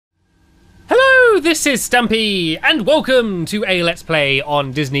this is Stampy, and welcome to a Let's Play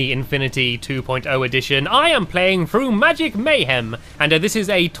on Disney Infinity 2.0 edition. I am playing through Magic Mayhem, and this is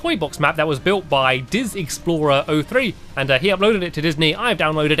a toy box map that was built by Diz Explorer 03, and he uploaded it to Disney. I've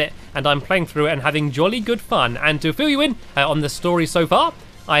downloaded it, and I'm playing through it and having jolly good fun. And to fill you in on the story so far,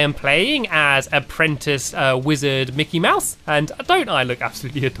 I am playing as apprentice wizard Mickey Mouse, and don't I look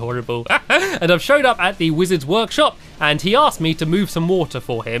absolutely adorable? And I've showed up at the wizard's workshop, and he asked me to move some water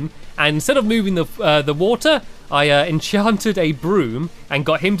for him. And instead of moving the water, I enchanted a broom and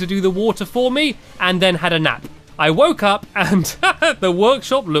got him to do the water for me, and then had a nap. I woke up and the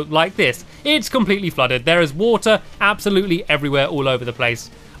workshop looked like this. It's completely flooded. There is water absolutely everywhere, all over the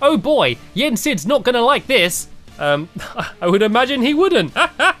place. Oh boy, Yen Sid's not gonna like this. I would imagine he wouldn't.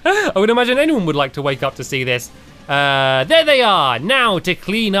 I would imagine anyone would like to wake up to see this. There they are, now to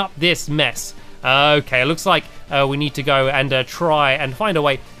clean up this mess. Okay, it looks like we need to go and try and find a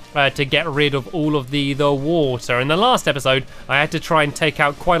way to get rid of all of the water. In the last episode, I had to try and take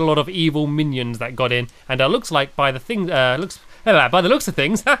out quite a lot of evil minions that got in, and it looks like by the looks of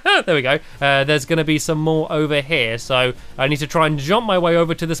things, there we go, there's going to be some more over here. So I need to try and jump my way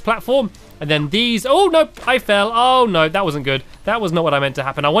over to this platform, and then these, oh no, I fell, oh no, that wasn't good. That was not what I meant to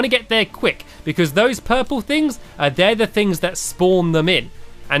happen. I want to get there quick, because those purple things, they're the things that spawn them in.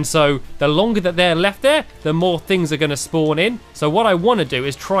 And so the longer that they're left there, the more things are going to spawn in. So what I want to do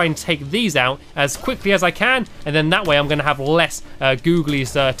is try and take these out as quickly as I can, and then that way I'm going to have less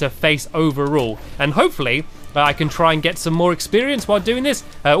googlies to face overall. And hopefully I can try and get some more experience while doing this.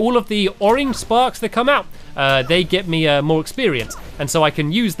 All of the orange sparks that come out, they get me more experience. And so I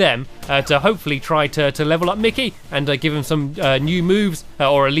can use them to hopefully try to level up Mickey and give him some new moves,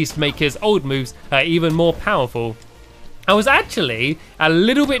 or at least make his old moves even more powerful. I was actually a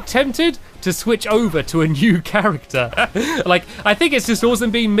little bit tempted to switch over to a new character. Like, I think it's just awesome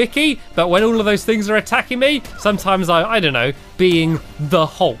being Mickey, but when all of those things are attacking me, sometimes I don't know, being the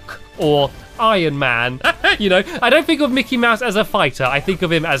Hulk or Iron Man. You know, I don't think of Mickey Mouse as a fighter. I think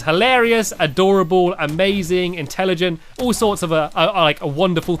of him as hilarious, adorable, amazing, intelligent, all sorts of like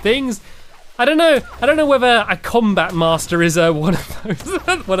wonderful things. I don't know whether a combat master is one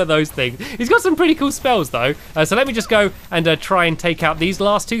of those things. He's got some pretty cool spells though. So let me just go and try and take out these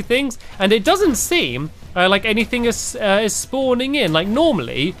last two things. And it doesn't seem like anything is spawning in. Like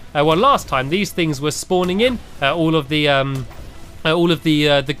normally, well, last time these things were spawning in all of the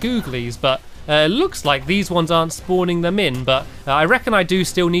googlies, but looks like these ones aren't spawning them in. But I reckon I do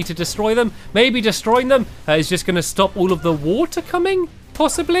still need to destroy them. Maybe destroying them is just going to stop all of the water coming,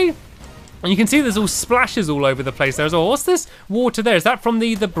 possibly. And you can see there's all splashes all over the place there as well. What's this water there? Is that from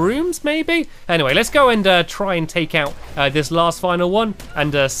the brooms, maybe? Anyway, let's go and try and take out this last final one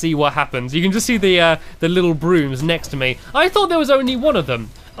and see what happens. You can just see the little brooms next to me. I thought there was only one of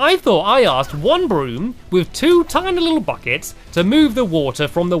them. I thought I asked one broom with two tiny little buckets to move the water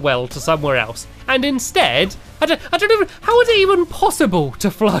from the well to somewhere else. And instead, I don't even, how is it even possible to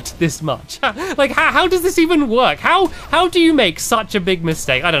flood this much? Like, how does this even work? How do you make such a big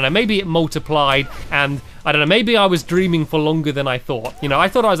mistake? I don't know, maybe it multiplied, and I don't know, maybe I was dreaming for longer than I thought. You know, I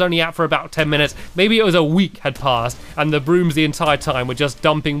thought I was only out for about 10 minutes. Maybe it was a week had passed, and the brooms the entire time were just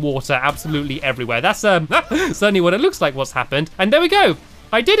dumping water absolutely everywhere. That's certainly what it looks like what's happened. And there we go.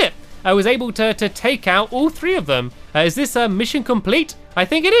 I did it! I was able to take out all three of them. Is this mission complete? I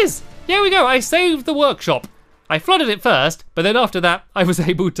think it is. There we go, I saved the workshop. I flooded it first, but then after that, I was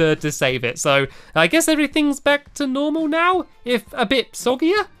able to save it. So I guess everything's back to normal now, if a bit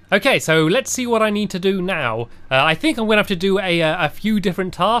soggier. Okay, so let's see what I need to do now. I think I'm gonna have to do a few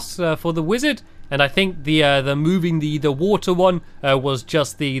different tasks for the wizard. And I think the moving the water one was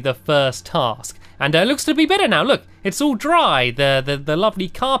just the first task. And it looks to be better now. Look, it's all dry. The lovely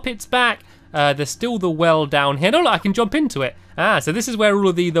carpet's back. There's still the well down here. No, look, I can jump into it. Ah, so this is where all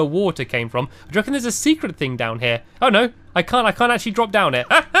of the water came from. Do you reckon there's a secret thing down here? Oh no, I can't actually drop down it.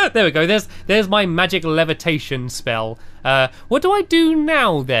 There we go. There's my magic levitation spell. What do I do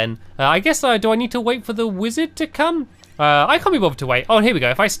now then? I guess do I need to wait for the wizard to come? I can't be bothered to wait. Oh, here we go.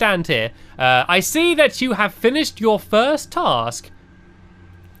 If I stand here, I see that you have finished your first task.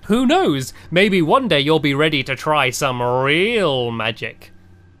 Who knows? Maybe one day you'll be ready to try some real magic.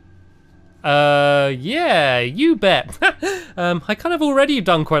 Yeah, you bet. I kind of already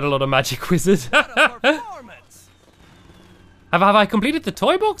done quite a lot of magic, wizard. Have I completed the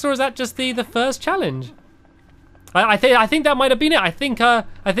toy box, or is that just the first challenge? I think that might have been it. I think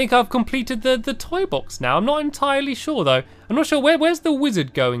I've completed the toy box now. I'm not entirely sure though. I'm not sure where's the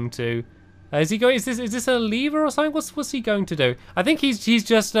wizard going to. Is he going? Is this a lever or something? What's he going to do? I think he's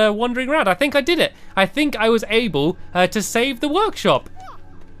just wandering around. I think I did it. I think I was able to save the workshop.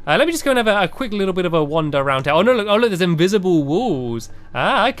 Let me just go and have a quick little bit of a wander around here. Oh no, look, there's invisible walls.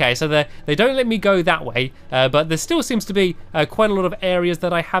 Ah, okay, so they don't let me go that way, but there still seems to be quite a lot of areas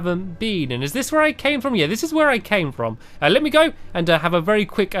that I haven't been in. Is this where I came from? Yeah, this is where I came from. Let me go and have a very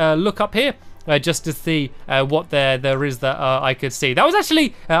quick look up here. Just to see what there is that I could see. That was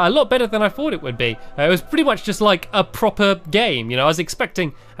actually a lot better than I thought it would be. It was pretty much just like a proper game. You know, I was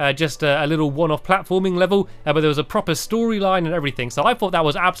expecting just a little one-off platforming level, but there was a proper storyline and everything. So I thought that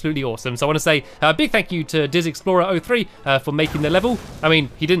was absolutely awesome. So I want to say a big thank you to Diz Explorer 03 for making the level. I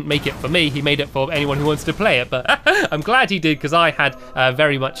mean, he didn't make it for me. He made it for anyone who wants to play it. But I'm glad he did, because I had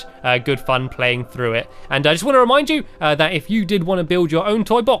very much good fun playing through it. And I just want to remind you that if you did want to build your own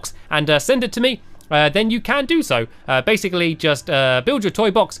toy box and send it to me, then you can do so. Basically, just build your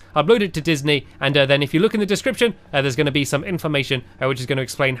toy box, upload it to Disney, and then if you look in the description, there's going to be some information which is going to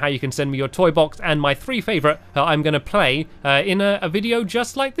explain how you can send me your toy box and my 3 favorite I'm going to play in a video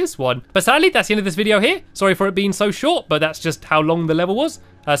just like this one. But sadly, that's the end of this video here. Sorry for it being so short, but that's just how long the level was.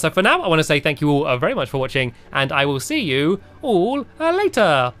 So for now, I want to say thank you all very much for watching, and I will see you all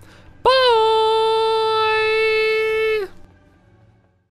later. Bye!